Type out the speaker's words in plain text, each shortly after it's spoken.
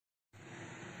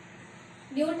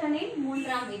நியூட்டனின்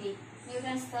மூன்றாம் விதி,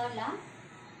 நியூட்டன்ஸ் தேர்ட் லா.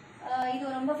 இது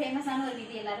ரொம்ப ஃபேமஸான ஒரு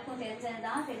விதி, எல்லாருக்கும்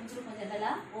தெரிஞ்சதுதான், தெரிஞ்சிருக்கும்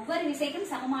ஜெனரலா. ஒவ்வொரு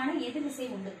விசைக்கும் சமமான எதிர் விசை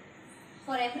உண்டு.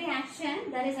 For every action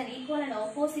there is an equal and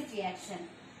opposite reaction.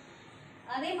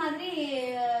 அதே மாதிரி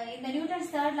இந்த நியூட்டன்ஸ்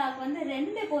தேர்ட் லாக்கு வந்து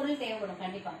ரெண்டு பொருள் தேவைப்படும்.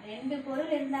 கண்டிப்பா ரெண்டு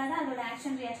பொருள் இருந்தாதான் அதோட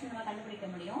ஆக்ஷன் ரியாக்ஷன் நம்ம கண்டுபிடிக்க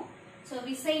முடியும். சோ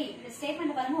விசை, இந்த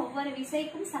ஸ்டேட்மெண்ட் பாருங்க, ஒவ்வொரு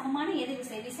விசைக்கும் சமமான எதிர்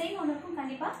விசை. விசைன்னு ஒன்று இருக்கும்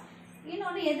கண்டிப்பா,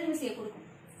 இன்னொன்று எதிர் விசையை கொடுக்கும்.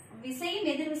 விசையும்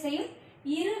எதிர் விசையும்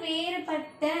இரு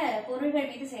வேறுபட்ட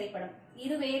பொருள்கள் மீது செயல்படும்.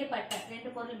 இரு வேறுபட்ட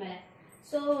ரெண்டு பொருள் மேல.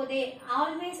 So they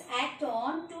always act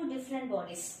on two different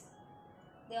bodies.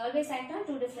 They always act on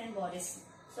two different bodies.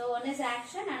 So one is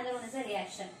action, another one is a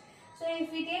reaction. So if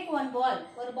we take one ball,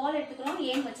 ஒரு பால் எடுத்துக்கிறோம்,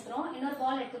 ஏன்னு வச்சுக்கிறோம், இன்னொரு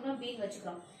பால் எடுத்துக்கிறோம், பின்னு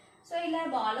வச்சுக்கிறோம். ஸோ இல்ல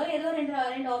பாலோ ஏதோ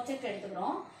ரெண்டு ஆப்ஜெக்ட்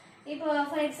எடுத்துக்கிறோம். இப்போ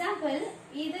ஃபார் எக்ஸாம்பிள்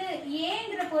இது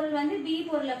ஏங்கிற பொருள் வந்து பி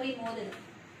பொருளை போய் மோதுது.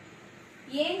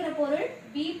 ஏங்கிற பொருள்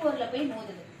பி பொருளை போய்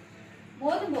மோதுது.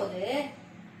 மோதும் போது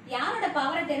யாரோட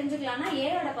பவரை தெரிஞ்சுக்கலாம்னா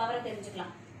ஏயோட பவரை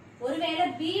தெரிஞ்சுக்கலாம். ஒருவேளை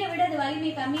பியை விட அது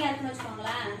வலிமை கம்மியா இருக்குன்னு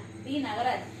வச்சுக்கோங்களேன், பி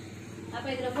நகராது. அப்ப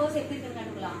இதுல ஃபோர்ஸ் எப்படி இருக்குன்னு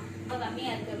கண்டுக்கலாம், ரொம்ப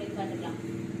கம்மியா இருக்கு அப்படின்னு கண்டுக்கலாம்.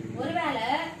 ஒருவேளை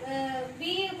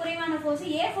பி குறைவான ஃபோர்ஸ்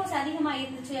ஏ ஃபோர்ஸ் அதிகமா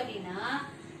இருந்துச்சு அப்படின்னா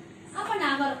அப்ப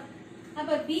நகரும்.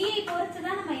 அப்ப பிஐ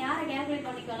பொறுத்துதான் நம்ம யாரை கால்குலேட்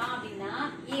பண்ணிக்கலாம் அப்படின்னா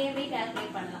ஏவை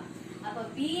கால்குலேட் பண்ணலாம். அப்ப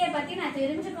பிஐ பத்தி நான்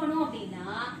தெரிஞ்சுக்கணும் அப்படின்னா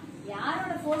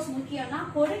யாரோட ஃபோர்ஸ் முக்கியம்னா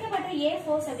கொடுக்கப்பட்ட ஏ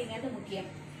ஃபோர்ஸ் அப்படிங்கிறது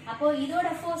முக்கியம். அப்போ இதோட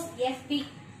ஃபோர்ஸ் எஃப்பி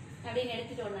அப்படின்னு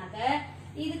எடுத்துட்டோம்னாக்க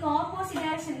இதுக்கு ஆப்போசிட்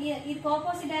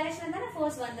டைரக்ஷன் தானே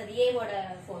ஃபோர்ஸ் வந்தது, ஏவோட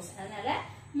ஃபோர்ஸ். அதனால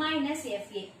மைனஸ்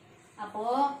எஃப்ஏ. அப்போ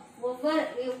ஒவ்வொரு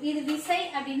இது விசை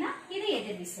அப்படின்னா இது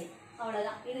எதிர் விசை.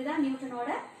 அவ்வளவுதான். இதுதான் நியூட்டனோட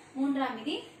மூன்றாம்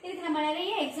விதி. இதுக்கு நம்ம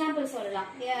நிறைய எக்ஸாம்பிள் சொல்லலாம்.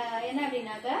 என்ன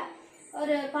அப்படின்னாக்க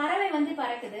ஒரு பறவை வந்து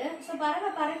பறக்குது. ஸோ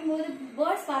பறவை பறக்கும் போது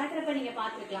பேர்ட்ஸ் பறக்கிறப்ப நீங்க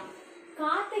பாத்துக்கலாம்,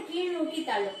 காத்தை கீழ் நோக்கி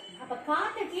தள்ளும். அப்ப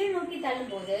காத்தை கீழ் நோக்கி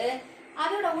தள்ளும் போது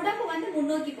அதோட உடம்பு வந்து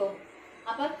முன்னோக்கி போகும்.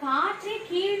 அப்ப காற்றை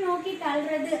கீழ் நோக்கி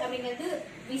தள்ளுறது அப்படிங்கிறது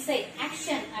விசை,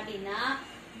 ஆக்ஷன். அப்படின்னா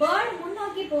பேர்ட்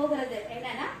முன்னோக்கி போகிறது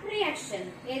என்னன்னா ரியாக்ஷன்,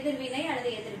 எதிர்வினை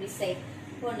அல்லது எதிர் விசை.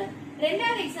 ஒண்ணு.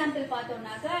 ரெண்டாவது எக்ஸாம்பிள்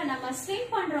பார்த்தோம்னாக்க நம்ம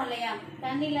ஸ்விம் பண்றோம் இல்லையா,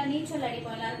 தண்ணில நீச்சல்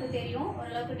அடிப்போம், எல்லாருக்கும் தெரியும்.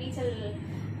 ஓரளவுக்கு நீச்சல்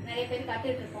நிறைய பேர்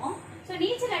கத்துட்டு இருக்கோம். சோ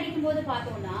நீச்சல் அடிக்கும் போது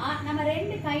பார்த்தோம்னா நம்ம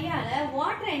ரெண்டு கையால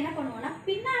வாட்டரை என்ன பண்ணுவோம்னா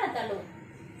பின்னால தள்ளுவோம்.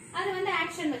 அது வந்து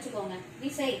ஆக்ஷன் வச்சுக்கோங்க,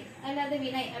 விசை அல்லது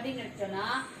வினை அப்படின்னு எடுத்தோம்னா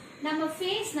நம்ம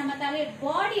ஃபேஸ், நம்ம தலை,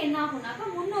 பாடி என்ன ஆகும்னாக்கா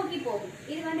முன்னோக்கி போகும்.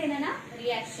 இது வந்து என்னன்னா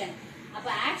ரியாக்ஷன். அப்ப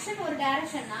ஆக்ஷன் ஒரு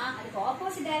டைரக்ஷன்னா அதுக்கு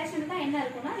ஆப்போசிட் டைரக்ஷன் தான் என்ன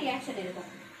இருக்கும்னா ரியாக்ஷன் இருக்கும்.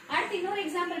 அடுத்து இன்னொரு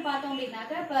எக்ஸாம்பிள் பார்த்தோம்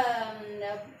அப்படின்னாக்க, இப்ப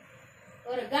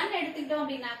ஒரு கன் எடுத்துக்கிட்டோம்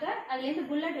அப்படின்னாக்க அதுல இருந்து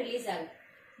புல்லட் ரிலீஸ் ஆகுது.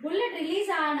 புல்லட் ரிலீஸ்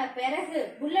ஆன பிறகு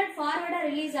புல்லட் ஃபார்வர்டா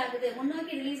ரிலீஸ் ஆகுது,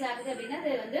 முன்னோக்கி ரிலீஸ் ஆகுது அப்படின்னா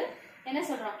அது வந்து என்ன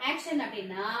சொல்றோம், ஆக்ஷன்.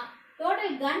 அப்படின்னா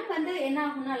டோட்டல் கன் வந்து என்ன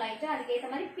ஆகும்னா லைட்டா அதுக்கு ஏற்ற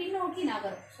மாதிரி பின்னோக்கி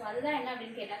நகரும். ஸோ அதுதான் என்ன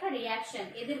அப்படின்னு கேட்டாக்கா ரியாக்ஷன்,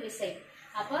 எதிர் விசை.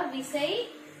 அப்ப விசை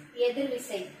எதிர்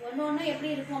விசை ஒன்னு எப்படி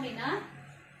இருக்கும் அப்படின்னா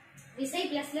விசை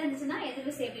பிளஸ்ல இருந்துச்சுன்னா எதிர்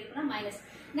விசை எப்படி இருக்குன்னா மைனஸ்.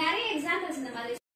 நிறைய எக்ஸாம்பிள்ஸ் இந்த மாதிரி